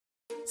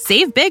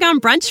Save big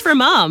on brunch for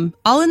mom,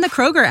 all in the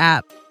Kroger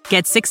app.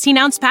 Get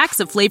 16-ounce packs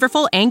of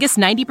flavorful Angus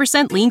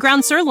 90% lean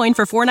ground sirloin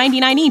for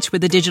 $4.99 each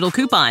with a digital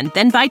coupon.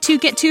 Then buy 2,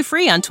 get 2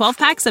 free on 12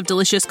 packs of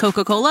delicious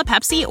Coca-Cola,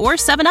 Pepsi, or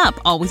 7-Up,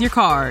 all with your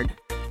card.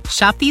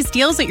 Shop these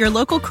deals at your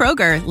local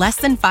Kroger, less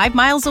than 5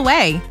 miles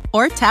away.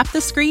 Or tap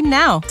the screen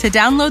now to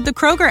download the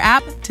Kroger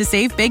app to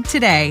save big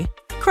today.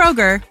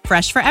 Kroger,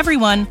 fresh for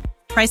everyone.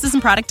 Prices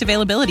and product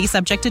availability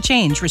subject to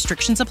change.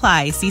 Restrictions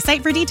apply. See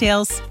site for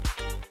details.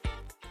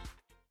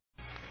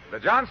 The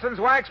Johnson's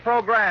Wax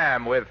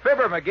Program with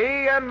Fibber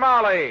McGee and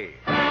Molly.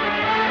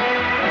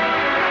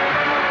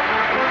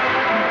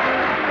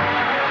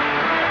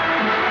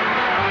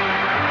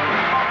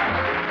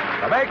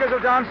 The makers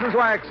of Johnson's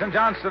Wax and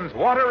Johnson's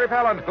Water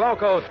Repellent Glow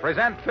Coat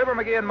present Fibber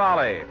McGee and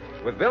Molly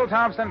with Bill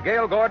Thompson,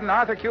 Gail Gordon,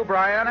 Arthur Q.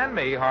 Bryan, and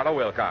me, Harlow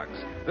Wilcox.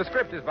 The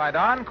script is by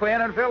Don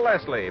Quinn and Phil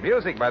Leslie.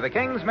 Music by the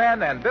King's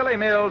Men and Billy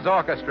Mills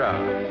Orchestra.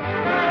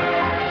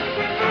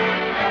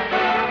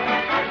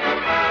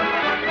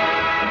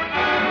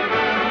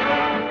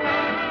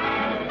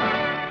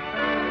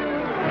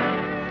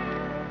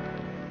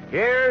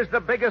 Here's the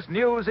biggest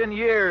news in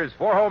years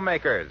for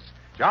homemakers.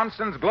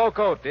 Johnson's Glow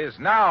Coat is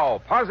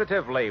now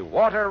positively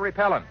water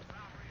repellent.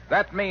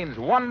 That means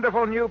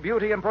wonderful new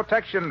beauty and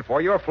protection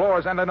for your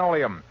floors and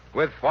linoleum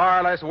with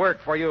far less work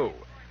for you.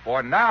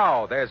 For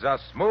now, there's a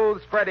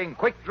smooth-spreading,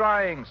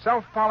 quick-drying,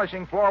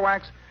 self-polishing floor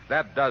wax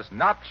that does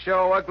not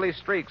show ugly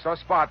streaks or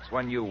spots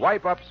when you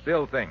wipe up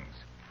spilled things.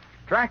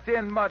 Tracked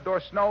in mud or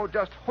snow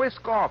just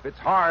whisk off its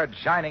hard,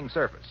 shining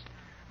surface.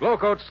 Glow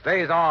Coat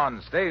stays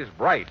on, stays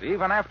bright,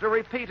 even after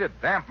repeated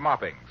damp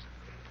moppings.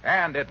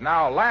 And it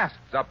now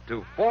lasts up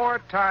to 4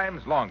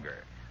 times longer.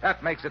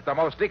 That makes it the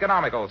most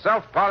economical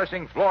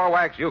self-polishing floor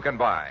wax you can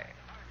buy.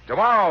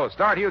 Tomorrow,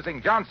 start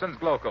using Johnson's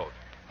Glow Coat.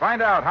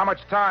 Find out how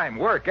much time,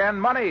 work, and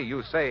money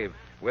you save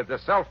with the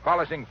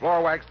self-polishing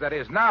floor wax that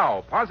is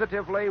now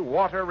positively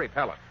water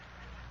repellent.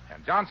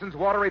 And Johnson's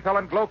Water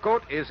Repellent Glow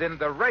Coat is in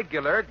the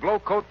regular Glow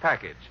Coat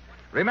package.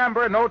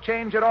 Remember, no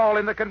change at all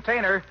in the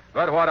container,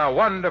 but what a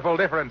wonderful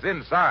difference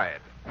inside.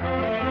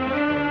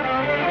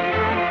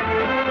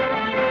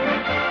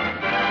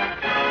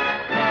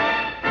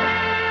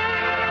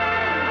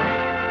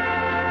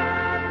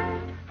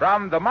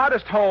 From the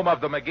modest home of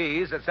the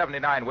McGees at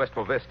 79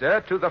 Wistful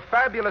Vista to the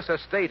fabulous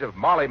estate of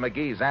Molly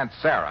McGee's Aunt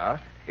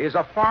Sarah is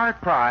a far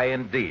cry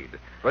indeed.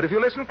 But if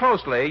you listen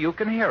closely, you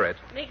can hear it.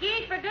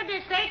 McGee, for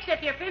goodness sakes,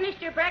 if you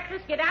finished your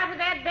breakfast, get out of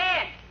that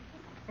bed.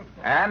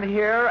 And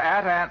here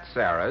at Aunt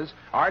Sarah's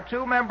are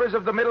 2 members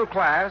of the middle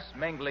class,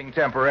 mingling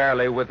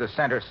temporarily with the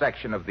center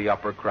section of the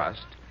upper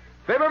crust,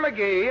 Fibber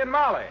McGee and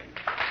Molly.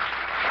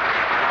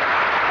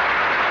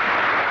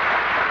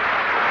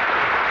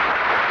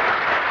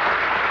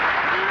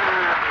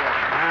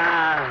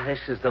 This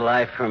is the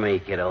life for me,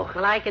 kiddo.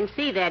 Well, I can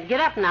see that. Get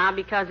up now,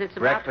 because it's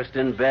about... Breakfast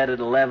in bed at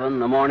 11,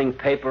 the morning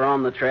paper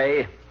on the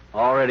tray,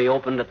 already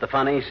opened at the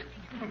funnies.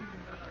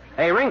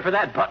 Hey, ring for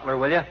that butler,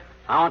 will you?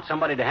 I want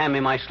somebody to hand me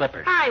my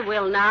slippers. I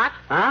will not.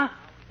 Huh?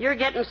 You're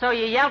getting so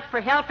you yelp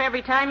for help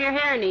every time your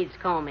hair needs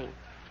combing.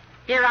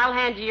 Here, I'll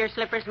hand you your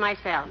slippers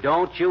myself.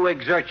 Don't you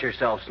exert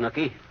yourself,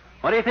 Snooky.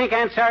 What do you think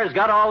Aunt Sarah's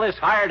got all this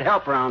hired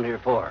help around here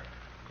for?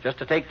 Just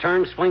to take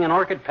turns flinging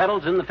orchid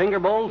petals in the finger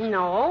bowls?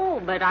 No,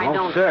 but I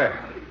don't... No, sir.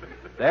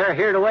 They're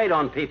here to wait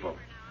on people.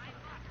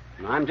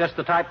 And I'm just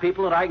the type of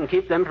people that I can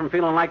keep them from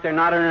feeling like they're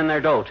not earning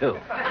their dough, too.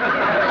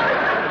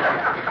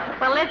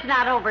 Well, let's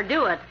not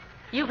overdo it.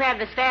 You've had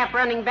the staff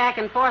running back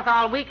and forth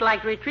all week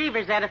like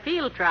retrievers at a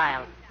field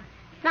trial.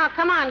 Now,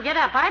 come on, get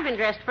up. I've been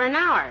dressed for an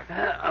hour.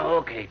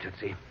 Okay,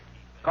 Tootsie.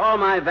 Call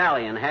my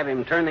valet and have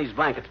him turn these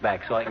blankets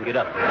back so I can get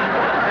up.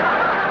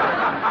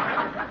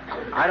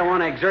 I don't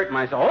want to exert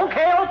myself.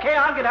 Okay,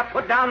 I'll get up.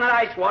 Put down that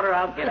ice water.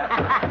 I'll get up.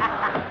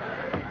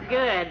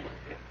 Good.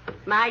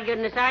 My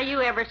goodness, are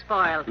you ever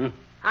spoiled?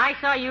 I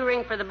saw you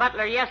ring for the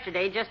butler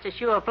yesterday just to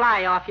shoo a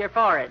fly off your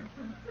forehead.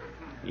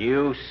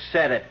 You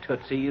said it,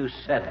 Tootsie. You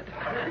said it.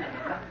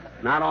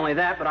 Not only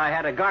that, but I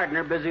had a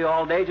gardener busy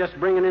all day just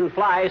bringing in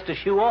flies to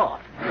shoo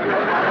off.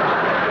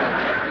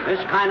 This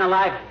kind of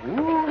life...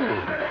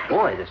 Ooh,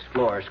 boy, this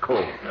floor is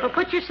cold. Well,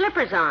 put your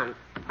slippers on.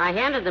 I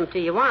handed them to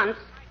you once.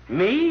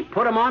 Me?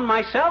 Put them on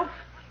myself?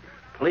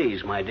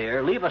 Please, my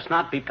dear, leave us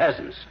not be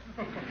peasants.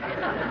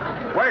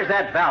 Where's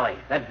that valet?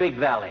 That big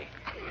valet?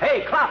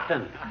 Hey,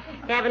 Clopton.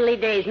 Heavenly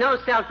days, no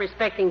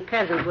self-respecting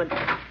peasant would...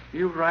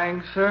 You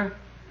rang, sir?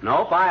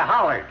 Nope, I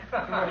hollered.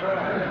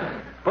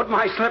 Put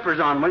my slippers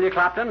on, will you,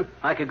 Clopton?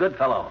 Like a good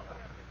fellow.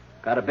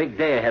 Got a big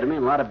day ahead of me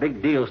and a lot of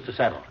big deals to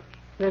settle.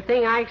 The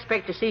thing I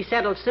expect to see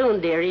settled soon,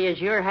 dearie,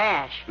 is your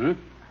hash.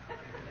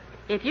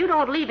 If you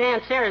don't leave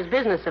Aunt Sarah's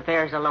business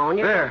affairs alone,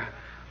 you're... There.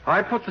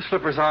 I put the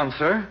slippers on,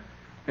 sir.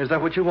 Is that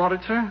what you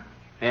wanted, sir?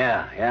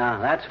 Yeah,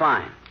 that's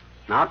fine.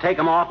 Now take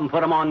them off and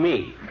put them on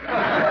me.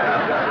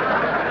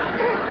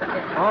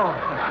 Oh.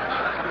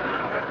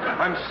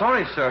 I'm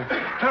sorry, sir.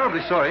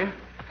 Terribly sorry.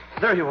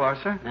 There you are,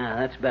 sir. Yeah,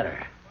 that's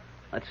better.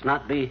 Let's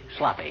not be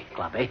sloppy,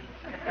 Cloppy.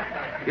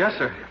 Yes,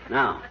 sir.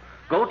 Now,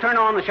 go turn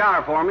on the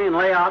shower for me and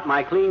lay out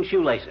my clean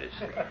shoelaces.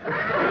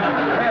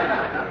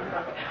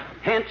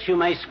 Hence, you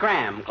may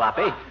scram,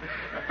 Cloppy.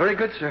 Very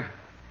good, sir.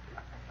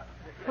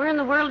 Where in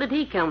the world did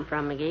he come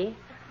from, McGee?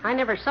 I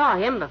never saw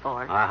him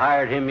before. I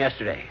hired him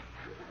yesterday.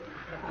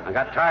 I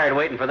got tired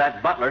waiting for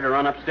that butler to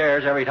run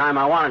upstairs every time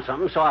I wanted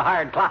something, so I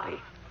hired Cloppy.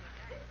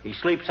 He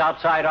sleeps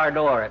outside our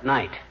door at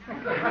night.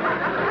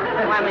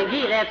 Why,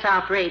 McGee, that's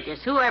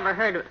outrageous. Who ever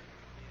heard of...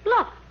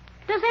 Look,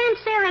 does Aunt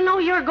Sarah know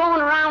you're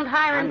going around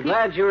hiring I'm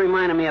glad you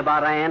reminded me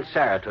about Aunt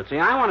Sarah, Tootsie.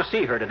 I want to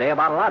see her today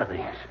about a lot of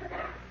things.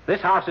 This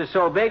house is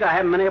so big, I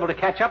haven't been able to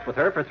catch up with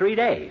her for 3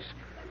 days.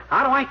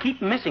 How do I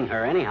keep missing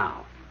her,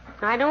 anyhow?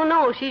 I don't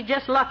know. She's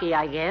just lucky,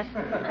 I guess.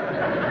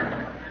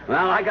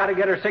 Well, I got to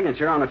get her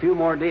signature on a few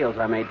more deals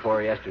I made for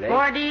her yesterday.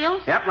 More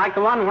deals? Yep, like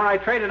the one where I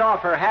traded off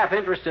her half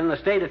interest in the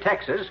state of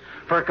Texas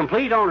for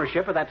complete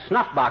ownership of that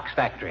snuff box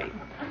factory.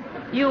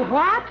 You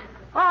what?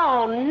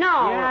 Oh,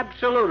 no. Yeah,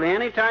 absolutely.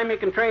 Anytime you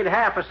can trade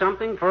half of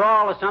something for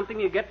all of something,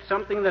 you get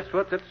something that's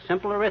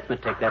simple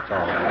arithmetic, that's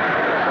all.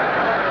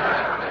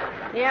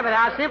 Yeah, but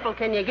how simple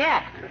can you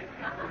get?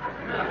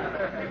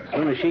 As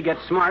soon as she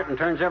gets smart and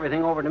turns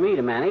everything over to me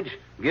to manage,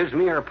 gives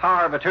me her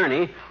power of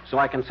attorney so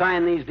I can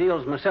sign these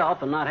deals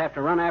myself and not have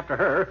to run after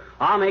her,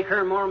 I'll make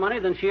her more money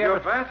than she ever...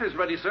 Your bath is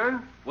ready,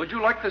 sir. Would you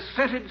like the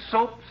scented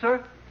soap,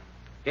 sir?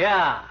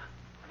 Yeah,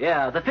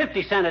 the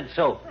 50-cented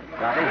soap,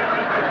 Robbie.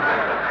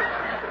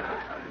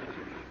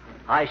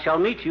 I shall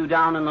meet you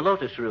down in the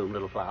Lotus Room,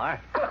 little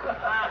flower.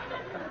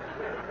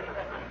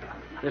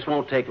 This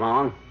won't take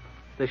long.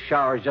 This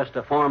shower's just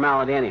a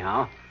formality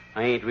anyhow.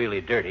 I ain't really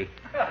dirty.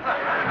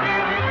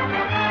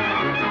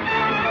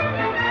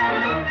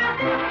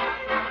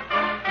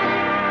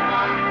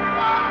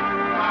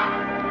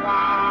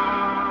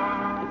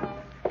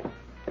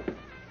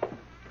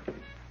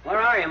 Where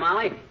are you,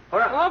 Molly?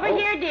 Over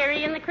here,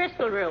 dearie, in the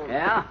crystal room.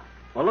 Yeah?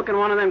 Well, look in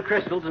one of them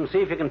crystals and see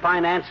if you can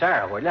find Aunt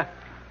Sarah, will you?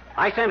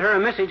 I sent her a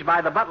message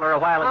by the butler a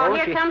while ago. Oh,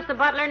 here comes the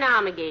butler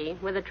now,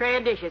 McGee, with a tray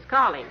of dishes.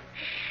 Call him.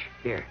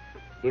 Shh.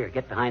 Here,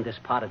 get behind this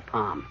potted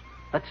palm.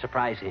 Let's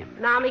surprise him.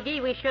 Now,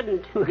 McGee, we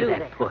shouldn't Look do at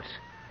that puss.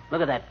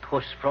 Look at that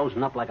puss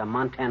frozen up like a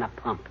Montana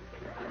pump.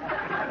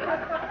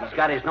 He's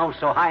got his nose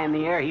so high in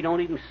the air, he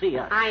don't even see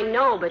us. I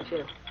know, but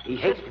you... He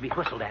hates to be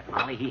whistled at,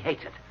 Molly. He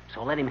hates it.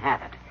 So let him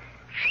have it.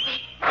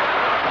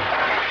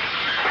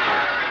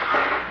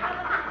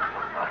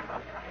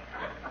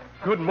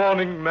 Good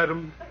morning,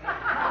 madam.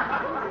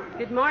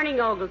 Good morning,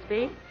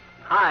 Oglesby.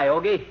 Hi,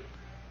 Ogie.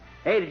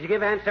 Hey, did you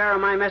give Aunt Sarah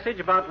my message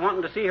about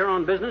wanting to see her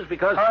on business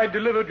because... I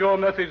delivered your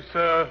message,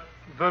 sir,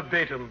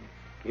 verbatim.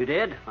 You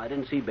did? I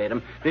didn't see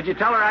Batum. Did you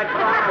tell her I'd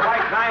put on the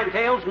white tie and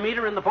tails and meet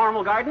her in the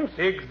formal gardens?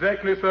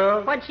 Exactly,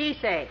 sir. What'd she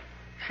say?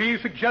 She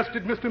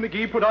suggested Mr.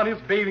 McGee put on his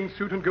bathing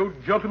suit and go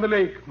jump in the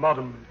lake,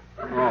 madam.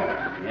 Oh,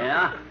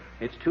 yeah?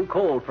 It's too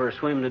cold for a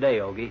swim today,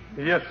 Ogie.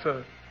 Yes,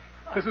 sir.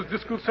 Mrs.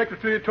 Driscoll's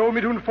secretary told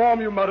me to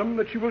inform you, madam,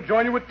 that she will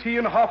join you at tea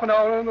in half an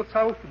hour in the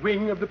south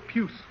wing of the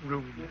Puce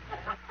room.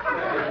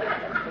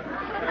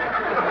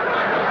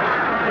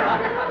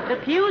 The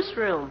Puce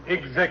room?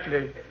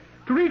 Exactly.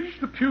 To reach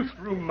the Puce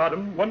room,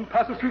 madam, one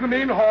passes through the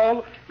main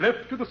hall,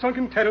 left to the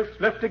sunken terrace,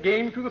 left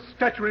again to the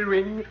statuary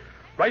ring,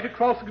 right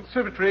across the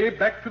conservatory,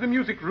 back to the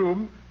music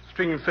room,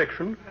 string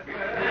section,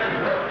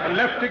 and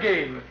left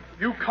again.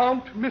 You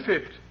can't miss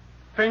it.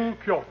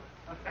 Thank you.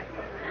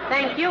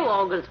 Thank you,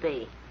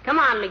 Oglesby. Come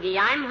on, McGee.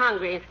 I'm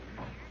hungry.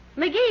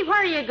 McGee,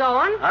 where are you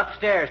going?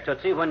 Upstairs,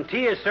 Tootsie. When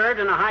tea is served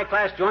in a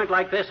high-class joint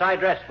like this, I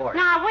dress for it.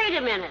 Now, wait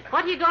a minute.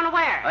 What are you going to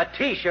wear? A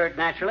T-shirt,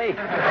 naturally. I'll be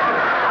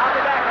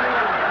back in a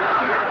minute.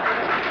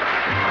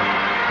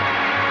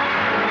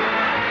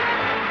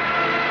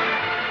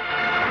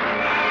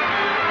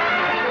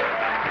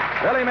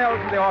 Billy Mills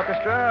and the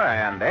orchestra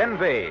and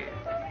Envy.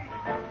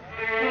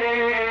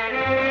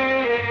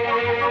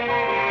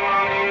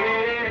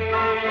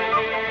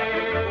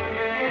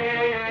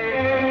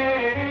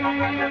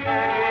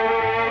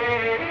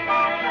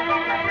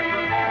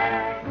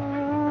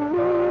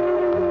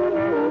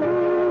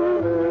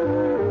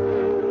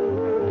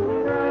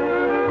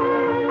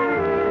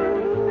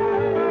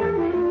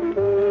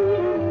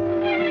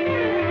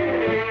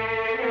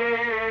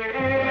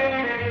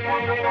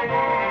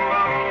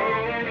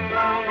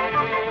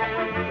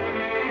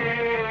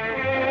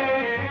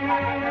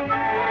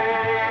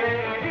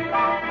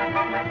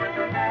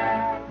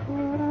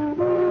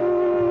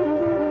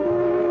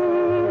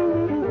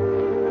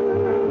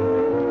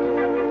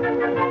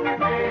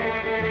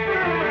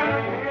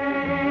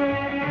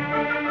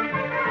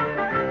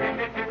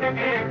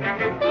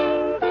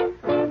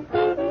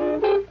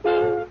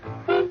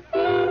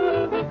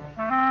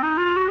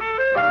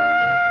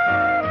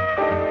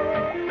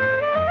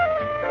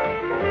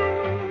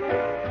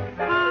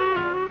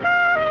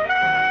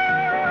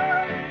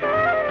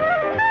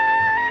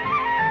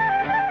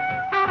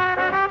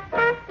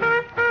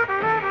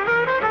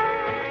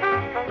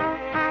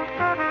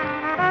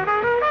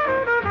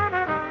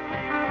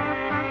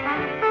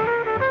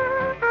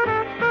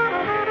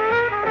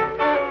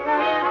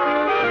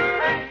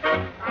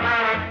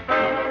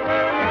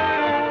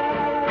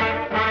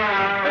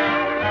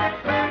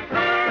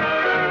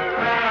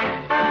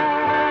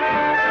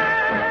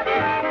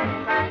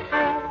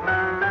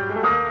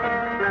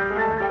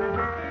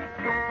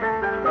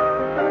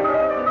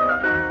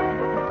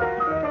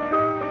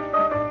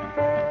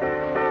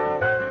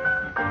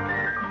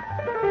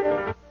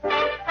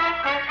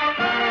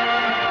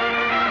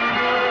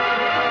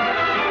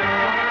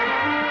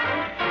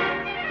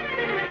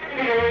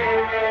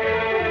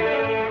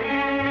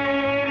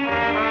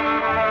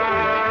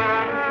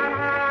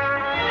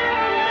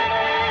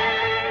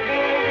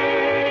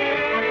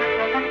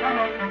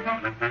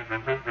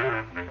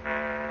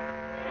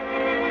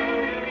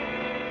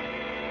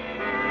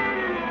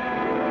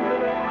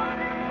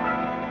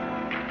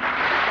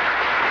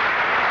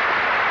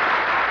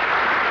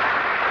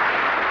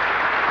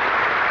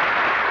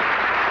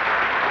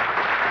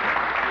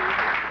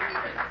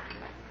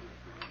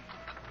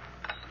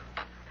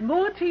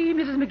 More tea,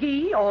 Mrs.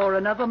 McGee, or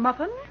another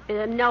muffin?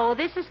 No,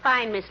 this is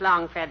fine, Miss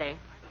Longfeather.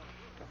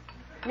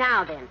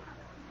 Now then,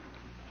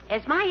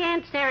 as my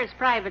Aunt Sarah's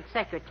private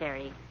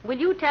secretary, will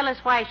you tell us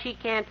why she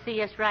can't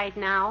see us right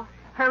now?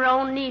 Her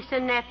own niece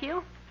and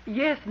nephew?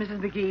 Yes, Mrs.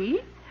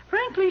 McGee.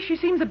 Frankly, she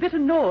seems a bit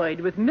annoyed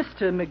with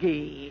Mr.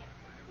 McGee.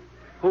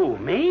 Who,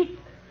 me?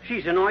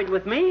 She's annoyed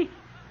with me?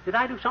 Did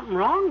I do something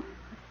wrong?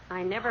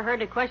 I never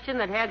heard a question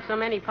that had so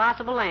many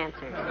possible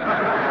answers.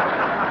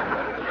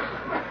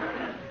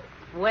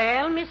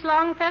 Well, Miss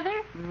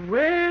Longfeather?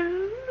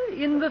 Well,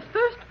 in the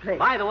first place...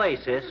 By the way,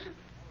 sis,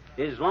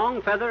 is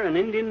Longfeather an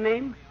Indian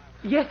name?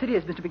 Yes, it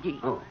is, Mr. McGee.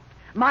 Oh.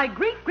 My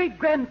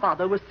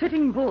great-great-grandfather was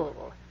Sitting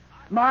Bull.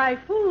 My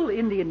full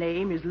Indian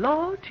name is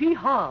La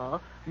Tiha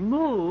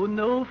Mo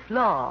No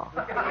Fla.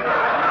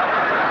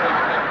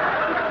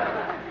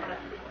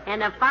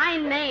 And a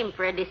fine name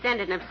for a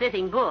descendant of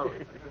Sitting Bull.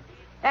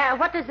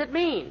 What does it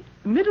mean?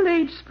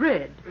 Middle-aged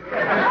spread.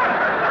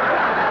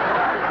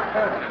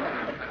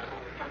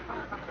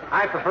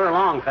 I prefer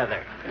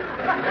Longfeather.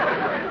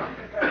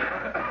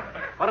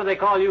 What do they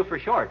call you for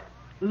short?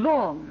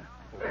 Long.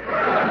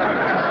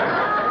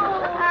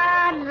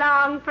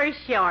 Long for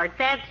short.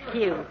 That's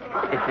cute.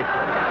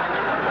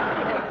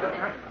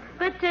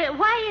 But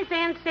why is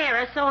Aunt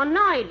Sarah so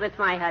annoyed with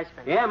my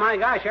husband? Yeah, my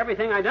gosh,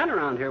 everything I done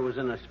around here was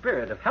in a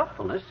spirit of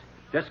helpfulness.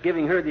 Just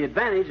giving her the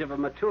advantage of a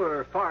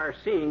mature,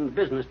 far-seeing,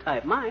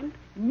 business-type mind.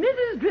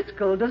 Mrs.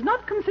 Driscoll does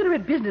not consider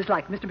it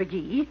businesslike, Mr.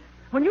 McGee.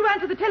 When you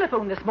answered the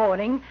telephone this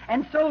morning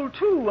and sold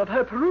 2 of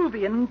her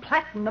Peruvian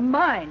platinum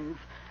mines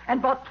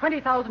and bought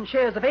 20,000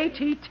 shares of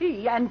ATT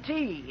and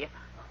T.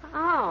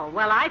 Oh,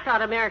 well, I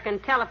thought American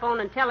Telephone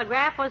and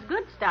Telegraph was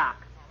good stock.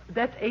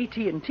 That's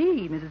AT&T,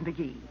 Mrs.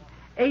 McGee.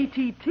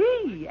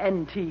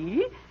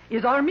 ATT&T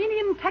is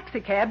Armenian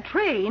taxicab,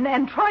 train,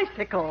 and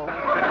tricycle.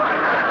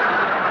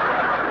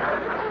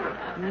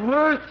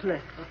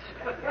 Worthless.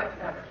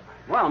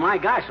 Well, my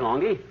gosh,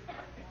 Longy.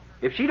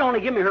 If she'd only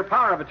give me her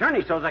power of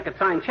attorney so as I could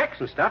sign checks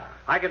and stuff,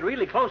 I could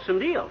really close some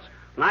deals.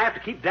 And I have to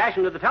keep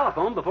dashing to the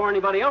telephone before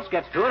anybody else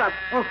gets to it.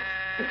 Oh,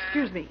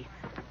 excuse me.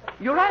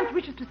 Your aunt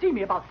wishes to see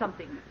me about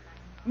something.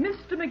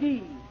 Mr.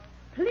 McGee,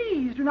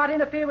 please do not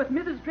interfere with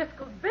Mrs.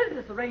 Driscoll's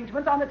business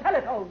arrangements on the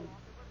telephone.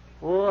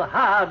 Well,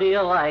 how do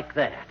you like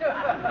that?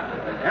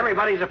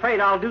 Everybody's afraid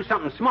I'll do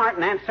something smart,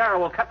 and Aunt Sarah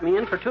will cut me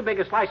in for too big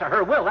a slice of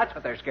her will. That's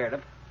what they're scared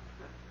of.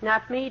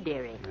 Not me,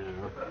 dearie.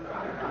 No.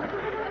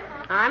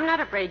 I'm not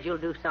afraid you'll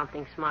do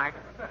something smart.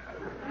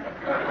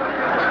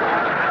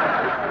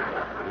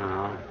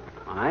 No,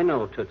 I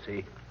know,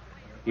 Tootsie.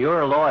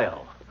 You're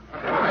loyal.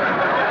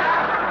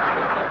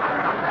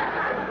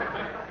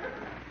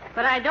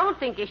 But I don't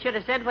think you should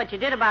have said what you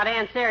did about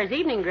Aunt Sarah's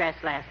evening dress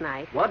last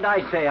night. What'd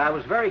I say? I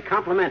was very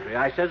complimentary.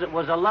 I says it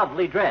was a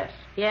lovely dress.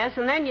 Yes,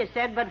 and then you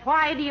said, but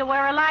why do you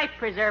wear a life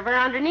preserver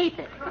underneath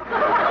it?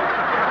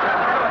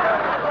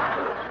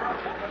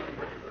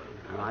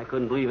 Well, I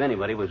couldn't believe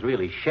anybody was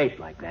really shaped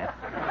like that.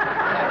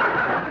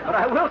 But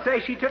I will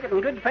say she took it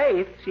in good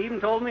faith. She even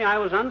told me I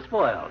was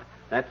unspoiled.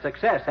 That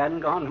success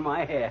hadn't gone to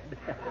my head.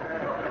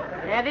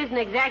 That isn't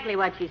exactly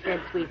what she said,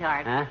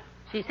 sweetheart. Huh?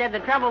 She said the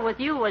trouble with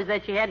you was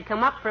that you had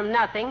come up from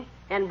nothing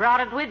and brought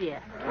it with you.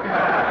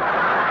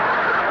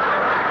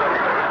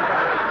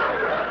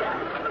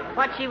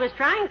 What she was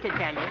trying to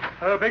tell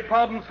you. Beg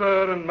pardon,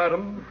 sir and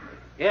madam.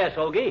 Yes,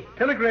 Ogie.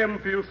 Telegram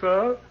for you,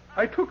 sir.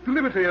 I took the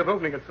liberty of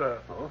opening it, sir.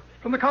 Oh?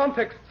 From the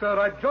context, sir,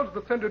 I judged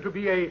the sender to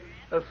be a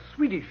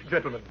Swedish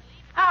gentleman.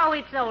 Oh,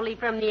 it's Ole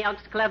from the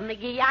Elks Club,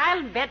 McGee.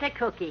 I'll bet a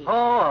cookie.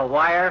 Oh, a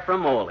wire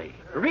from Ole.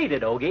 Read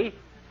it, Ogie.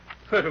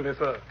 Certainly,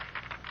 sir.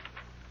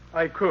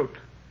 I quote,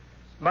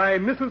 "My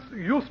Mrs.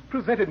 just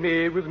presented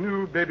me with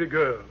new baby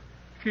girl.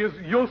 She is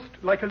just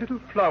like a little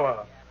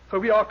flower, so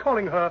we are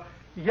calling her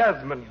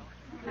Yasmin.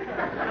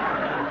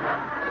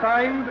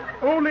 Signed,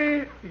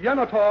 Ole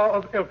Yanatar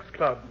of Elks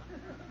Club."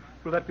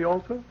 Will that be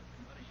all, sir?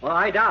 Well,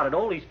 I doubt it.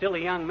 Ole's still a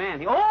young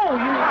man. Oh,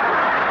 you...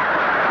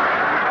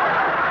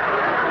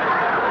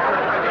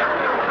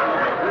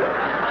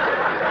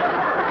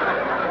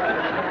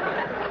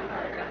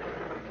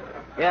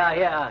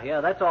 Yeah,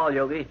 that's all,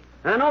 Yogi.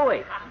 No,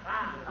 wait.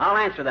 I'll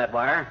answer that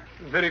wire.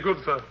 Very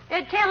good, sir.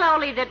 Tell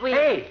Ole that we...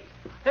 Hey,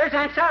 there's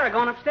Aunt Sarah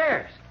going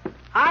upstairs.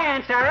 Hi,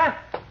 Aunt Sarah.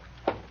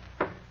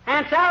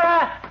 Aunt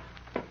Sarah!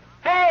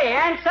 Hey,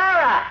 Aunt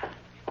Sarah!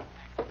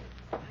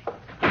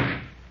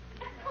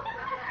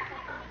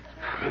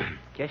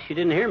 Guess she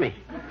didn't hear me.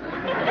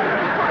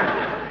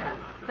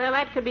 Well,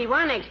 that could be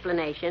one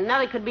explanation.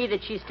 Another could be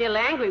that she's still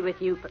angry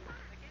with you. But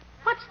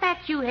what's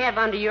that you have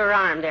under your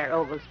arm there,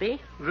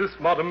 Oglesby? This,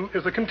 madam,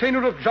 is a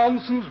container of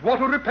Johnson's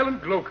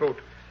water-repellent glow coat.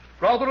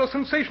 Rather a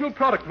sensational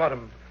product,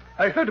 madam.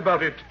 I heard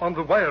about it on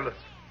the wireless.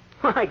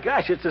 My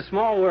gosh, it's a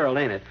small world,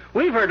 ain't it?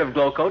 We've heard of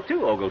glow coat,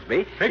 too,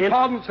 Oglesby. Beg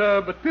pardon,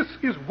 sir, but this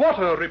is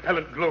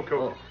water-repellent glow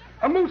coat.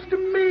 A most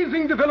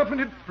amazing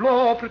development in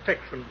floor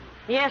protection.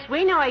 Yes,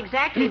 we know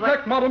exactly In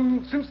fact,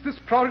 madam, since this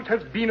product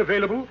has been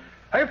available,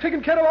 I have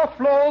taken care of our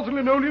floors and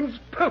linoleums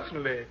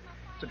personally.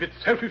 It's a bit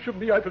selfish of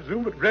me, I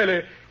presume, but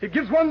really, it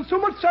gives one so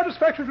much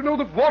satisfaction to know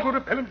that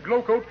water-repellent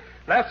Glow Coat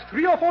lasts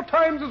 3 or 4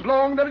 times as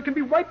long that it can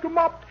be wiped or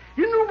mopped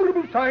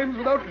innumerable times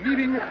without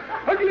leaving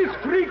ugly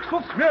streaks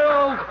or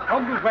smears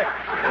on the wax.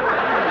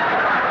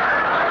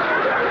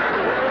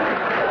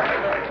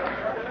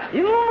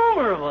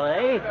 Innumerable,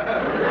 eh?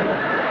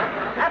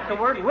 That's a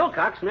word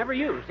Wilcox never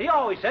used. He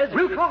always says...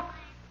 Wilcox?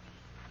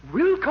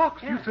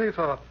 Wilcox, Yeah. you say,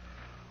 sir?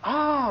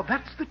 Ah,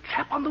 that's the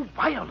chap on the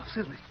wireless,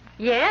 isn't it?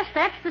 Yes,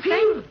 that's the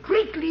Feels same.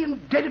 greatly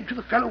indebted to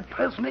the fellow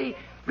personally.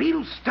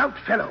 Real stout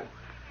fellow.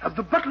 As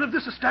the butler of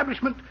this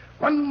establishment,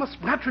 one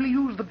must naturally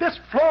use the best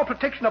floor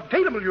protection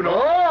obtainable, you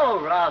know. Oh,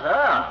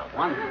 rather.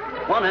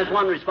 One has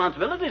one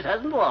responsibilities,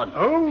 hasn't one?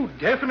 Oh,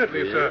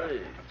 definitely,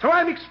 sir. So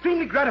I'm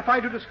extremely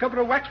gratified to discover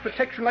a wax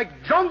protection like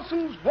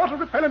Johnson's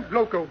water-repellent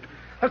Glow Coat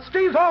that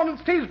stays on and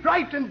stays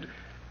bright and...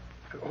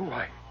 Oh,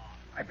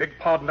 I beg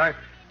pardon.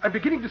 I'm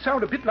beginning to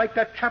sound a bit like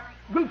that chap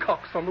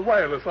Wilcox on the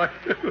wireless. I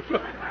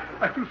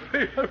will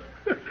say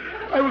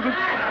I was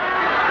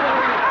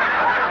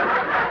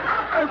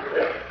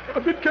a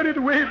bit carried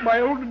away with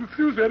my own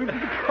enthusiasm for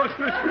the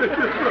process.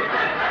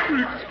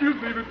 Excuse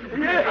me, Mr.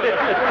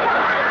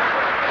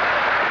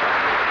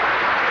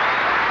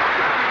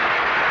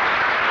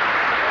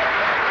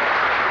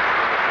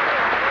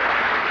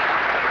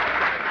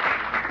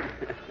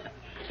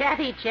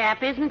 Chatty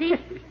chap, isn't he?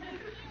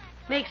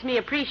 Makes me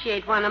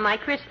appreciate one of my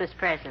Christmas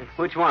presents.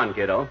 Which one,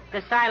 kiddo?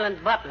 The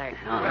silent butler.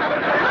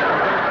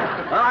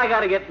 Well, I got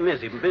to get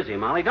busy,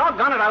 Molly.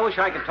 Doggone it, I wish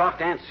I could talk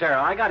to Aunt Sarah.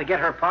 I got to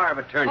get her power of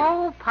attorney.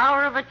 Oh,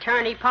 power of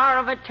attorney, power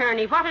of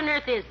attorney. What on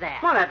earth is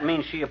that? Well, that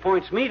means she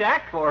appoints me to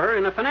act for her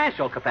in a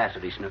financial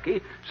capacity,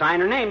 Snooky.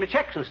 Sign her name to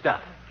checks and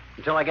stuff.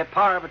 Until I get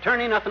power of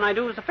attorney, nothing I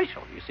do is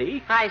official, you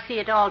see. I see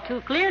it all too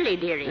clearly,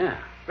 dearie. Yeah.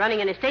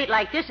 Running an estate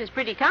like this is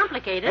pretty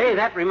complicated. Hey,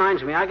 that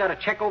reminds me, I got to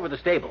check over the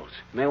stables.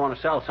 May want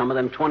to sell some of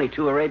them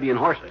 22 Arabian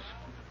horses.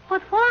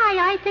 But why?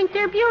 I think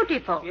they're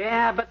beautiful.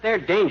 Yeah, but they're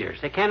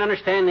dangerous. They can't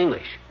understand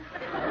English.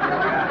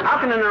 How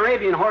can an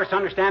Arabian horse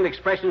understand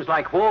expressions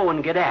like whoa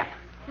and get at?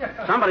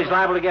 Somebody's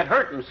liable to get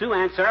hurt and sue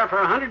Aunt Sarah for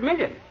 $100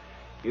 million.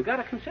 You got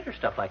to consider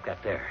stuff like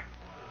that there.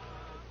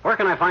 Where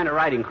can I find a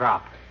riding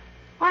crop?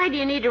 Why do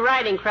you need a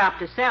riding crop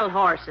to sell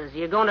horses?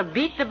 You going to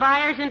beat the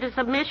buyers into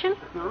submission?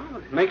 No,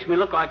 it makes me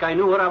look like I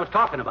knew what I was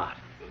talking about.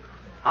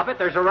 I'll bet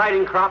there's a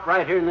riding crop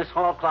right here in this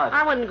hall closet.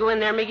 I wouldn't go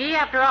in there, McGee.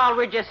 After all,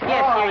 we're just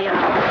guests here, you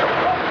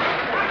know.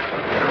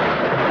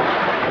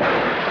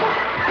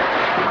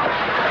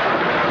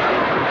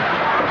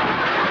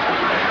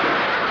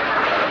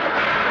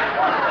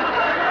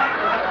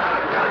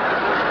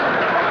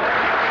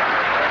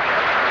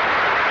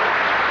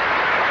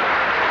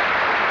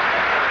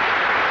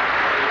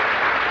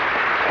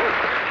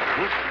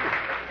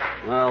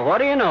 Well, what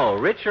do you know?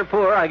 Rich or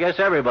poor, I guess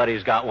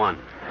everybody's got one.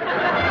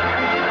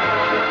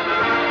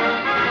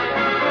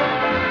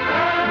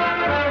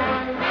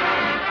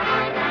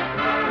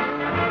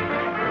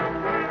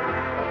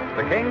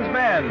 The King's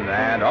Men,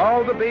 and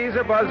all the bees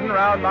are buzzing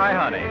round my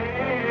honey.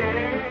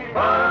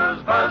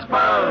 Buzz, buzz,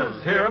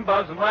 buzz, hear 'em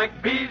buzzing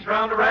like bees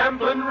round a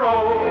rambling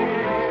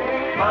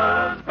rose.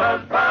 Buzz,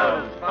 buzz,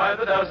 buzz, by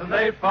the dozen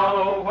they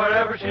follow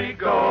wherever she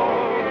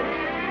goes.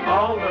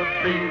 All the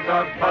bees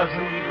are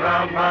buzzing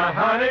round my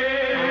honey,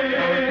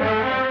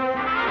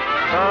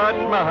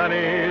 but my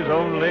honey's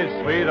only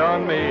sweet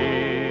on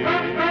me.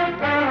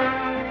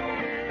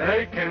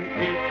 They can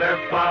keep their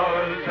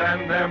flowers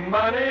and their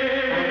money,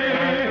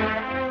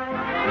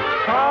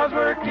 'cause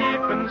we're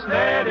keeping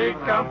steady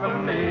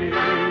company.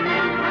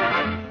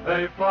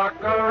 They flock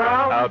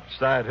around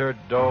outside her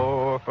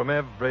door from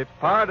every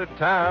part of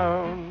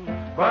town,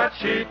 but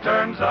she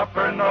turns up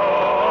her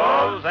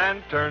nose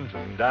and turns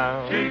them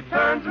down. She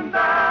turns them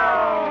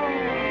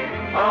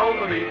down. All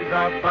the bees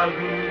are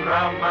buzzing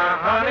round my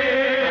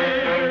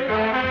honey,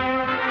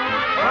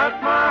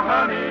 but my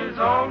honey's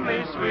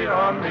only sweet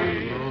on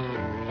me.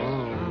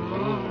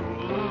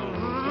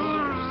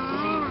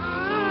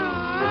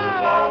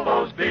 All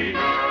those bees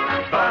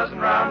buzzing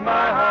round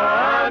my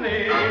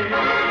honey,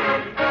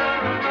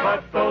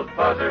 but those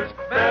buzzers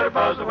better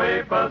buzz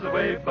away, buzz,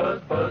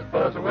 buzz,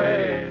 buzz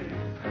away.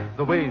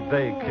 The way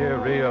they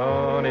carry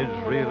on is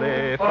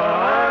really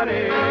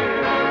funny,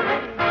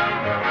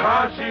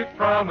 'cause she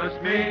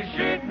promised me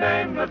she'd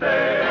name the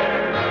day.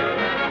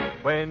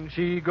 When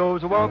she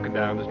goes a-walking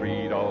down the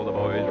street, all the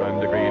boys run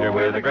to greet her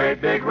with a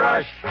great big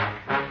rush.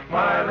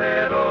 My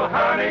little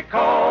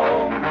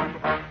honeycomb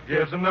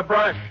gives them the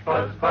brush.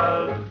 Buzz,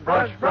 buzz,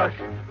 brush, brush.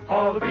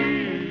 All the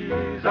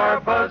bees are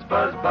buzz,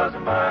 buzz,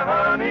 buzzing my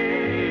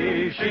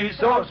honey. She's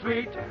so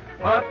sweet,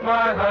 but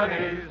my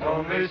honey's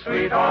only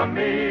sweet on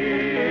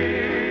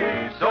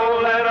me. So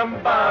let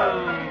 'em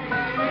buzz.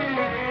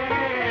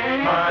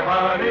 My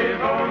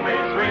honey's only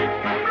sweet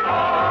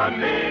on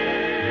me.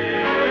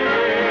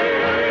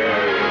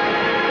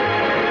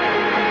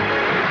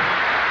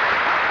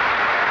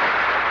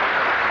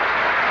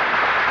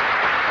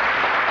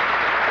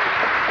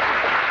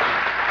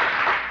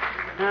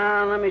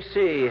 Let me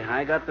see.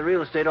 I got the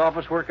real estate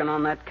office working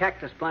on that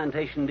cactus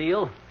plantation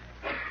deal.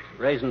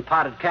 raising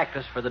potted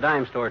cactus for the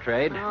dime store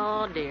trade.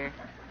 Oh, dear.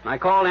 I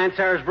called Aunt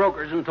Sarah's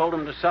brokers and told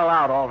them to sell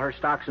out all her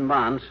stocks and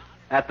bonds.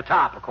 At the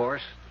top, of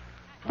course.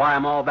 Buy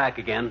them all back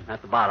again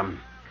at the bottom.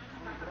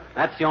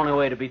 That's the only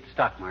way to beat the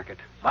stock market.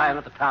 Buy them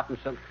at the top and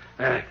sell.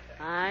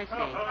 I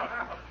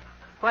see.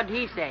 What'd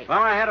he say?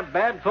 Well, I had a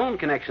bad phone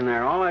connection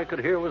there. All I could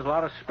hear was a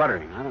lot of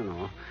sputtering. I don't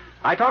know.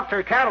 I talked to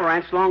her cattle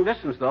ranch long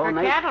distance, though. Her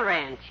cattle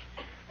ranch?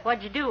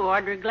 What'd you do,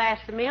 order a glass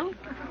of milk?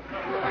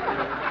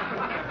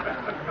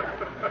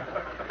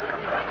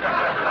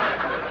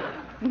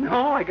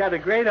 No, I got a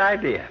great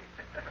idea.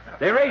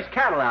 They raise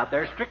cattle out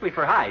there strictly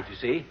for hides, you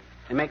see.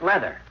 They make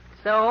leather.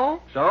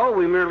 So? So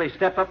we merely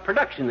step up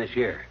production this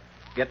year.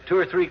 Get 2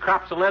 or 3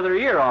 crops of leather a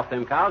year off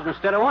them cows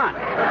instead of one.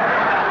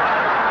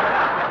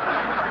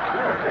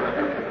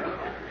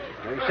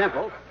 Very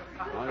simple.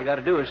 All you got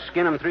to do is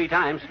skin them 3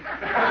 times.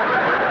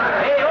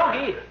 Hey,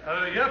 Ogie.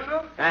 Yes,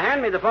 sir?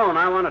 Hand me the phone.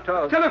 I want to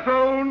talk.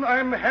 Telephone,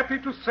 I'm happy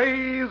to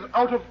say, is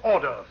out of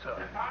order,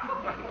 sir.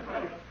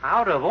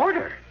 Out of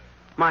order?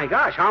 My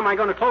gosh, how am I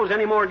going to close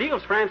any more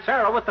deals for Aunt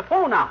Sarah with the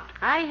phone out?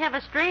 I have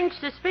a strange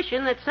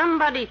suspicion that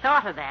somebody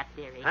thought of that,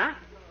 dearie. Huh?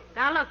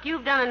 Now, look,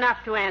 you've done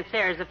enough to Aunt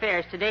Sarah's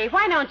affairs today.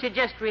 Why don't you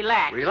just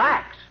relax?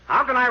 Relax?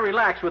 How can I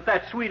relax with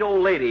that sweet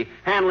old lady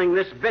handling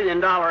this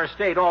billion-dollar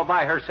estate all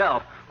by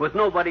herself with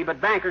nobody but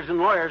bankers and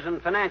lawyers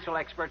and financial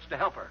experts to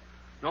help her?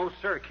 No,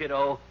 sir,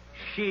 kiddo.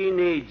 She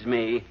needs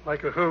me.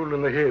 Like a hole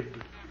in the head.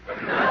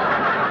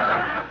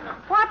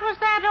 What was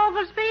that,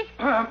 Oglesby?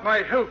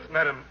 My health,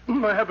 madam.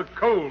 I have a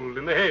cold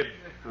in the head.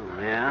 Oh,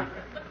 yeah?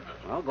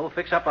 Well, go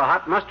fix up a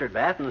hot mustard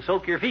bath and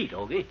soak your feet,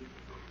 Ogie.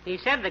 He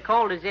said the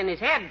cold is in his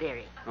head,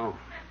 dearie. Oh.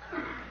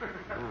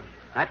 Well, in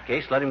that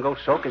case, let him go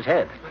soak his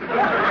head.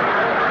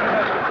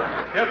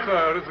 Yes,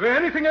 sir. Is there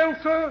anything else,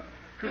 sir?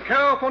 If you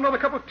care for another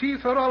cup of tea,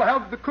 sir, I'll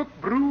have the cook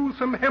brew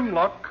some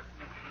hemlock.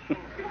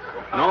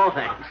 No,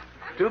 thanks.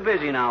 Too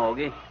busy now,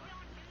 Ogie.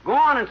 Go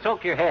on and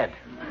soak your head.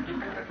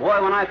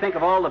 Boy, when I think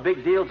of all the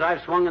big deals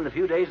I've swung in the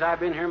few days I've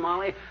been here,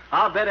 Molly,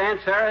 I'll bet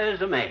Aunt Sarah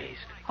is amazed.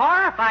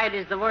 Horrified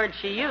is the word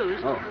she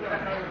used. Oh.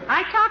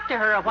 I talked to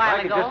her a while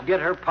ago. If I ago. could just get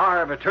her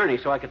power of attorney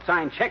so I could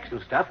sign checks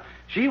and stuff,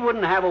 she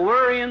wouldn't have a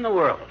worry in the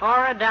world.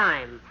 Or a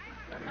dime.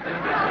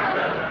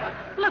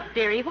 Look,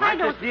 dearie, why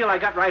don't... This deal I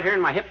got right here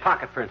in my hip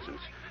pocket, for instance.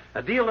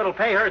 A deal that'll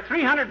pay her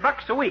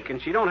 $300 a week,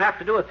 and she don't have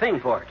to do a thing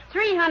for it.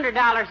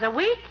 $300 a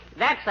week?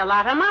 That's a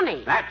lot of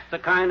money. That's the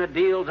kind of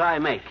deals I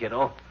make,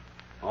 kiddo.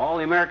 All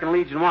the American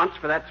Legion wants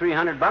for that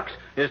 $300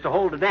 is to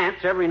hold a dance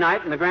every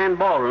night in the grand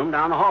ballroom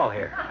down the hall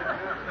here.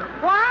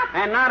 What?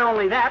 And not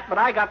only that, but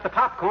I got the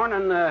popcorn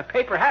and the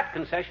paper hat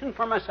concession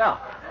for myself.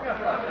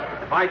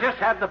 If I just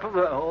had the...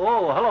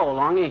 Oh, hello,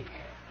 Longy.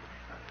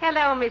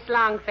 Hello, Miss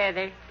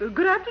Longfeather.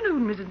 Good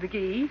afternoon, Mrs.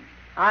 McGee.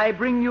 I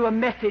bring you a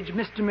message,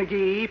 Mr.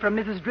 McGee, from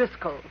Mrs.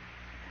 Driscoll.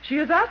 She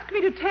has asked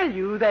me to tell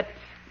you that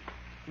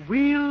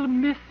we'll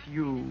miss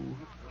you.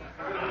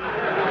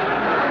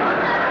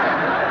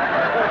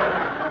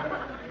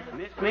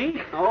 Miss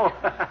me? Oh,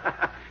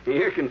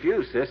 you're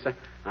confused, sis.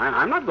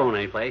 I'm not going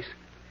anyplace.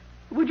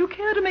 Would you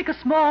care to make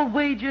a small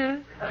wager?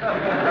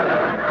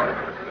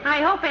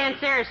 I hope Aunt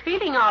Sarah's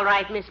feeling all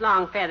right, Miss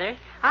Longfeather.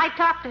 I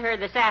talked to her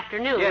this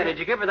afternoon. Yeah, did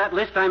you give her that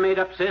list I made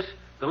up, sis?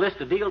 The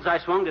list of deals I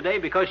swung today,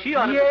 because she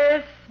ought to...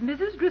 Yes,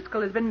 Mrs.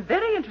 Driscoll has been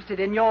very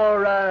interested in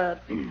your,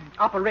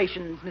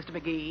 operations, Mr.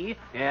 McGee.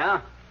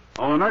 Yeah?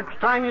 Oh, next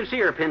time you see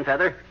her,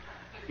 Pinfeather,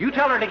 you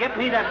tell her to get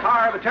me that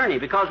power of attorney,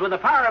 because with the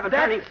power of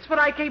attorney... That's what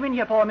I came in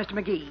here for, Mr.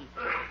 McGee.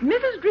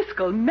 Mrs.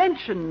 Driscoll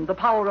mentioned the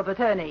power of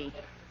attorney.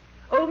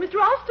 Oh, Mr.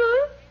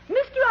 Ulster?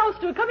 Mr.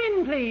 Ulster, come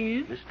in,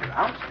 please. Mr.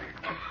 Ulster?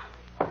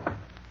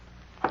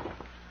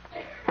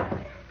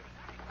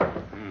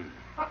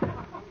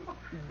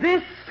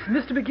 This,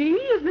 Mr. McGee,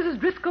 is Mrs.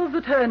 Driscoll's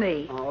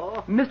attorney.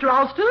 Oh. Mr.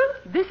 Ulster,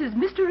 this is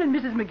Mr. and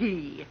Mrs.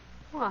 McGee.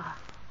 Well,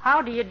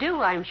 how do you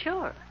do, I'm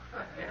sure.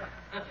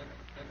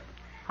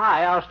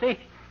 Hi, Ulsty.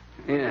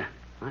 Yeah.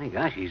 My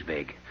gosh, he's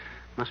big.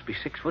 Must be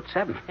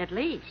 6'7". At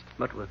least.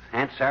 But with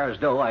Aunt Sarah's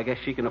dough, I guess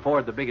she can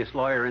afford the biggest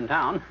lawyer in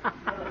town.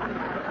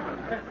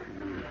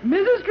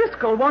 Mrs.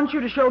 Driscoll wants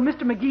you to show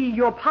Mr. McGee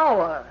your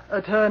power,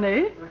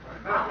 attorney.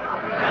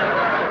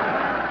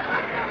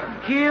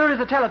 Here is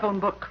a telephone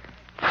book.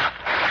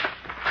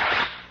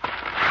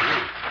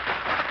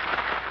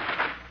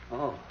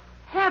 Oh.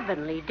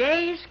 Heavenly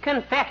days,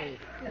 confetti.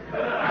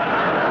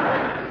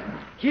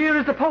 Here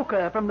is the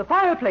poker from the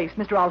fireplace,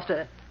 Mr.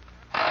 Ulster.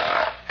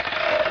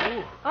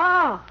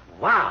 Oh.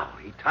 Wow,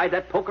 he tied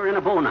that poker in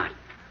a bow knot.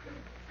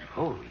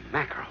 Holy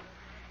mackerel.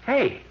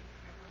 Hey,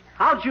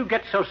 how'd you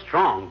get so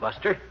strong,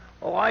 Buster?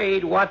 Oh, I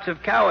eat lots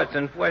of carrots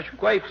and fresh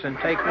grapes and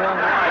take long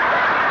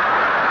walks.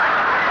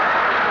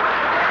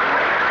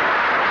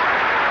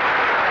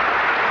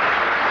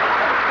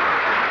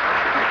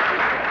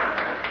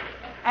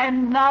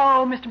 And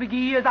now, Mr.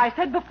 McGee, as I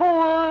said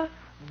before,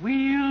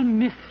 we'll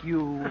miss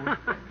you.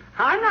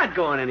 I'm not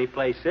going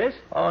anyplace, sis.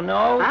 Oh,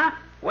 no? Huh?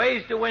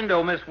 Where's the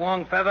window, Miss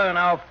Longfeather, and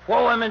I'll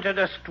throw him into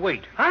the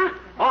street. Huh?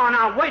 Oh,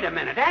 now, wait a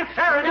minute. Aunt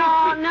Sarah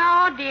No, needs me.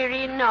 no,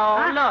 dearie, no.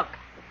 Huh? Look,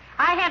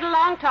 I had a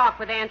long talk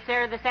with Aunt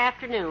Sarah this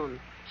afternoon.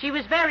 She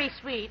was very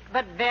sweet,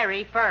 but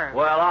very firm.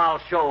 Well, I'll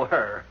show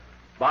her.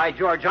 By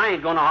George, I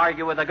ain't going to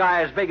argue with a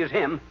guy as big as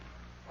him.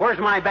 Where's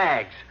my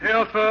bags?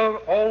 Here, sir,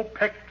 all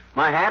packed.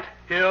 My hat?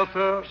 Here,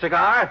 sir.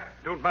 Cigar?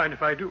 Don't mind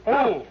if I do.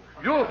 Oh,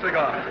 your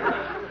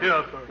cigar.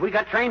 Here, sir. We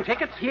got train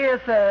tickets? Here,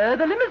 sir.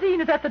 The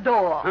limousine is at the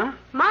door. Huh?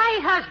 My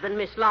husband,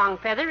 Miss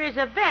Longfeather, is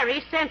a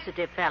very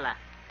sensitive fella.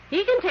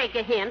 He can take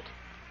a hint.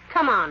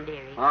 Come on,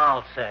 dearie.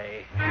 I'll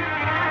say.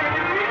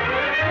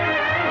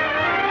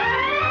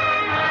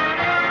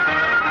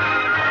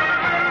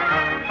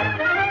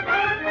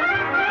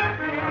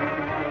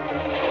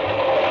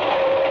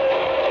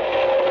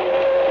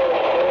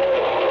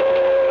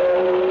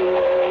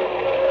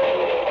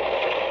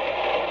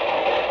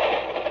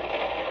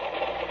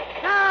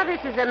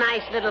 This is a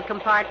nice little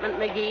compartment,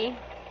 McGee.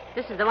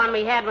 This is the one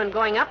we had when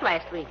going up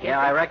last week. Yeah,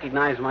 I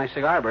recognize my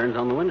cigar burns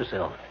on the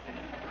windowsill.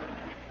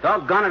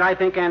 Doggone it, I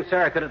think Aunt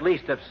Sarah could at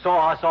least have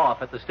saw us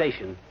off at the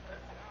station.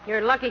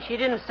 You're lucky she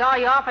didn't saw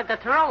you off at the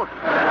throat.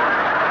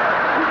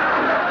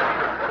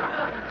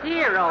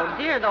 Dear, oh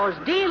dear, those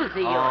deals of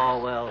yours.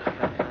 Oh, well.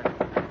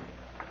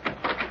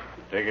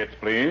 Tickets,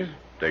 please.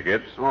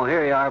 Tickets. Oh,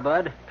 here you are,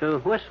 Bud. To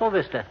Wistful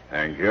Vista.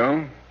 Thank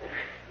you.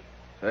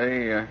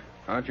 Say,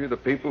 aren't you the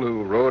people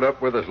who rode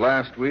up with us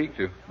last week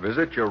to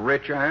visit your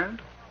rich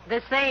aunt?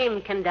 The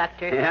same,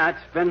 conductor. Yeah,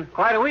 it's been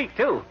quite a week,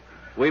 too.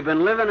 We've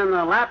been living in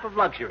the lap of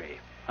luxury.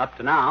 Up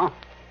to now.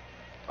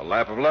 A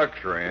lap of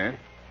luxury, eh?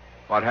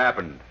 What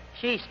happened?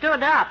 She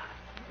stood up.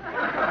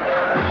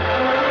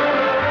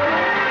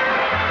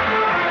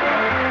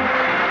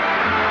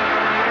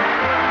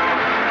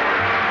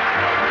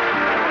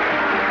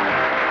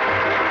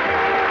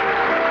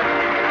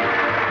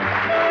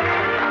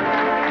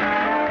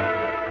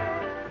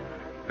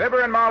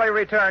 Fibber and Molly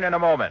return in a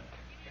moment.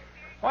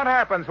 What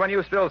happens when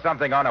you spill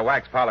something on a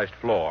wax-polished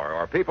floor,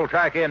 or people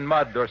track in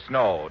mud or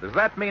snow? Does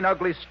that mean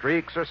ugly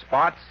streaks or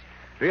spots?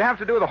 Do you have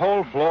to do the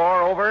whole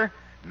floor over?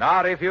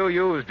 Not if you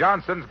use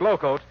Johnson's Glow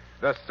Coat,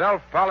 the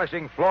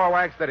self-polishing floor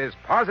wax that is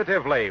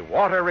positively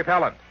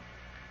water-repellent.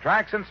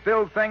 Tracks and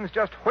spilled things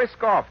just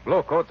whisk off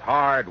Glow Coat's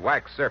hard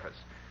wax surface.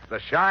 The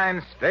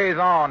shine stays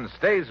on,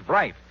 stays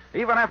bright,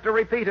 even after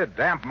repeated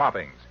damp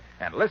moppings.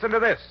 And listen to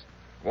this.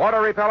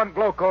 Water-repellent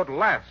Glow Coat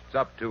lasts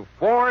up to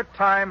 4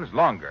 times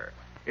longer.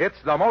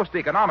 It's the most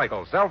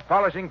economical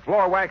self-polishing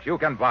floor wax you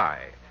can buy.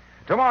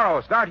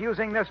 Tomorrow, start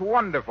using this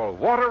wonderful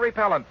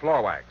water-repellent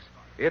floor wax.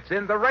 It's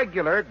in the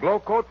regular Glow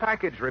Coat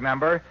package,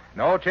 remember.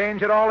 No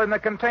change at all in the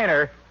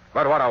container,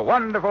 but what a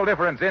wonderful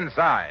difference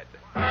inside.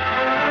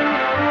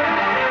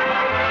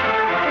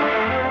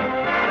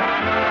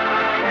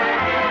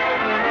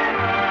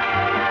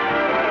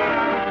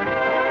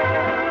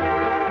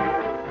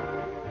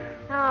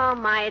 Oh,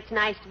 my, it's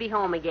nice to be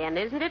home again,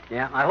 isn't it?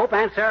 Yeah, I hope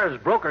Aunt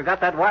Sarah's broker got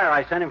that wire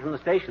I sent him from the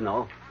station,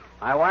 though.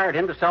 I wired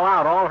him to sell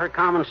out all her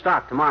common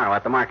stock tomorrow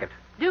at the market.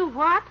 Do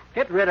what?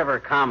 Get rid of her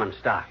common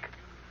stock.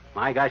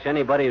 My gosh,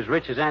 anybody as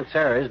rich as Aunt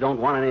Sarah is don't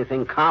want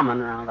anything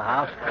common around the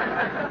house.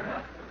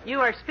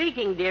 You are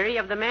speaking, dearie,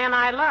 of the man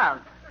I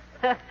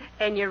love.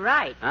 And you're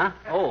right. Huh?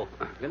 Oh,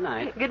 good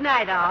night. Good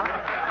night, all.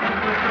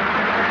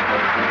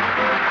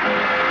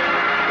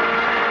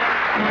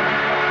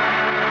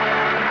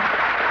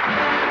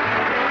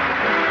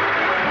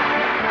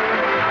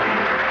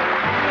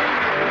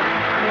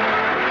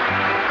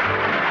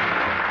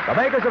 The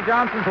makers of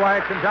Johnson's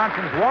Wax and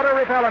Johnson's Water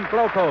Repellent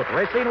Glow Coat,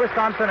 Racine,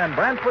 Wisconsin, and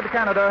Brantford,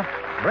 Canada,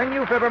 bring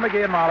you Fibber,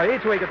 McGee, and Molly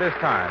each week at this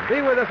time.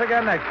 Be with us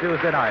again next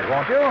Tuesday night,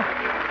 won't you?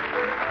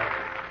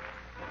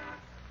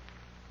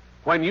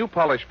 When you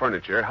polish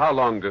furniture, how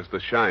long does the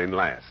shine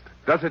last?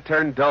 Does it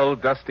turn dull,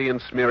 dusty,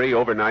 and smeary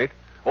overnight?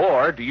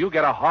 Or do you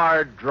get a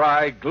hard,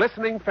 dry,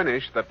 glistening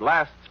finish that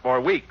lasts for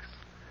weeks?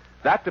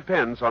 That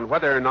depends on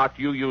whether or not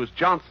you use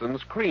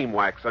Johnson's Cream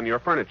Wax on your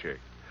furniture.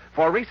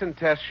 For recent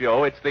tests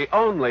show it's the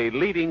only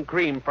leading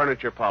cream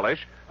furniture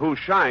polish whose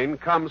shine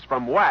comes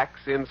from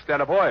wax instead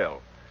of oil.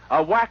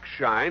 A wax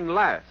shine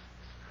lasts.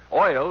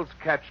 Oils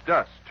catch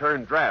dust,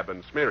 turn drab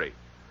and smeary.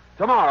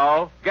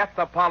 Tomorrow, get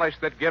the polish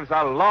that gives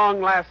a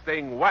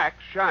long-lasting wax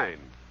shine.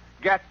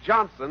 Get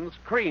Johnson's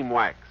Cream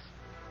Wax.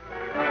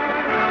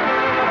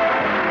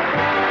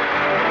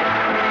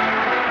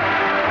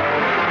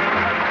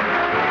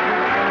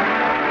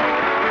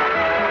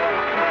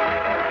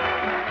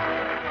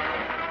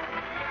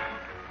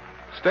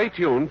 Stay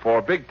tuned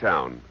for Big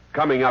Town,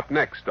 coming up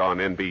next on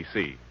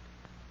NBC.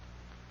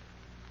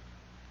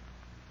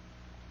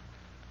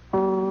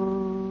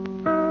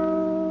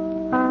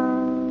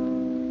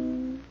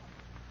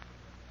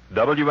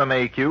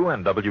 WMAQ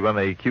and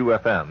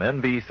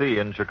WMAQ-FM, NBC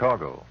in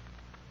Chicago.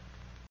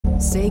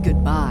 Say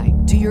goodbye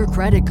to your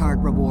credit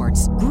card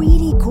rewards.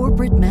 Greedy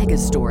corporate mega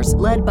stores,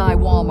 led by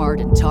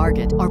Walmart and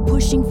Target, are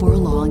pushing for a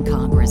law in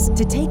Congress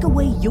to take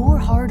away your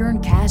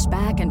hard-earned cash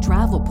back and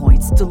travel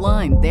points to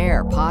line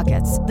their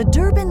pockets. The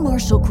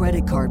Durbin-Marshall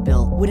credit card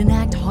bill would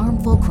enact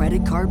harmful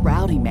credit card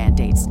routing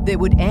mandates that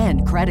would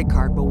end credit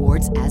card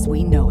rewards as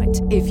we know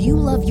it. If you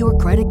love your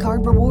credit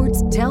card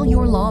rewards, tell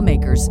your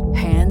lawmakers,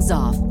 hands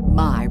off.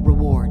 my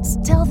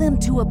rewards. Tell them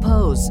to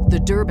oppose the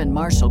Durbin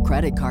Marshall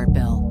credit card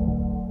bill.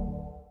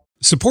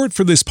 Support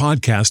for this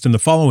podcast and the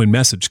following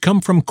message come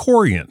from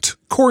Corient.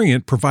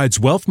 Corient provides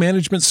wealth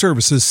management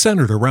services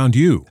centered around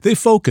you. They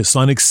focus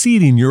on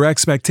exceeding your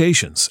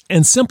expectations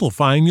and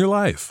simplifying your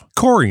life.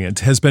 Corient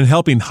has been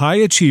helping high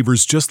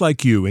achievers just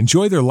like you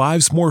enjoy their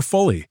lives more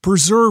fully,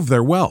 preserve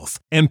their wealth,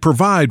 and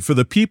provide for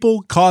the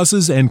people,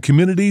 causes, and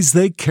communities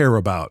they care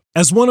about.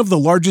 As one of the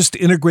largest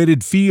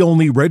integrated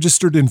fee-only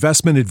registered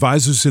investment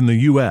advisors in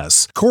the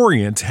U.S.,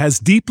 Corient has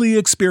deeply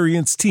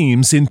experienced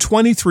teams in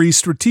 23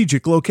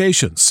 strategic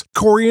locations.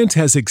 Corient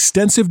has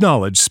extensive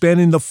knowledge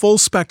spanning the full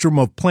spectrum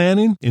of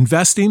planning,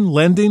 investing,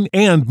 lending,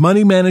 and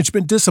money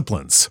management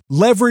disciplines.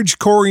 Leverage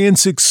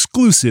Corient's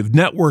exclusive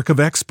network of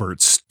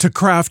experts to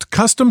craft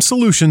custom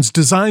solutions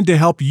designed to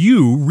help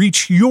you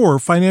reach your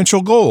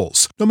financial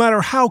goals, no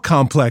matter how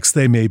complex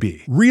they may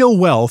be. Real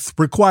wealth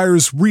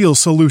requires real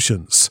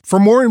solutions. For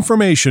more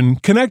information,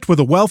 connect with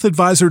a wealth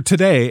advisor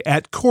today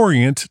at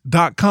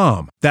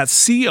Corient.com.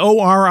 That's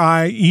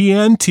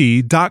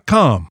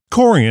Corient.com.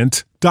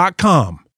 Corient.com.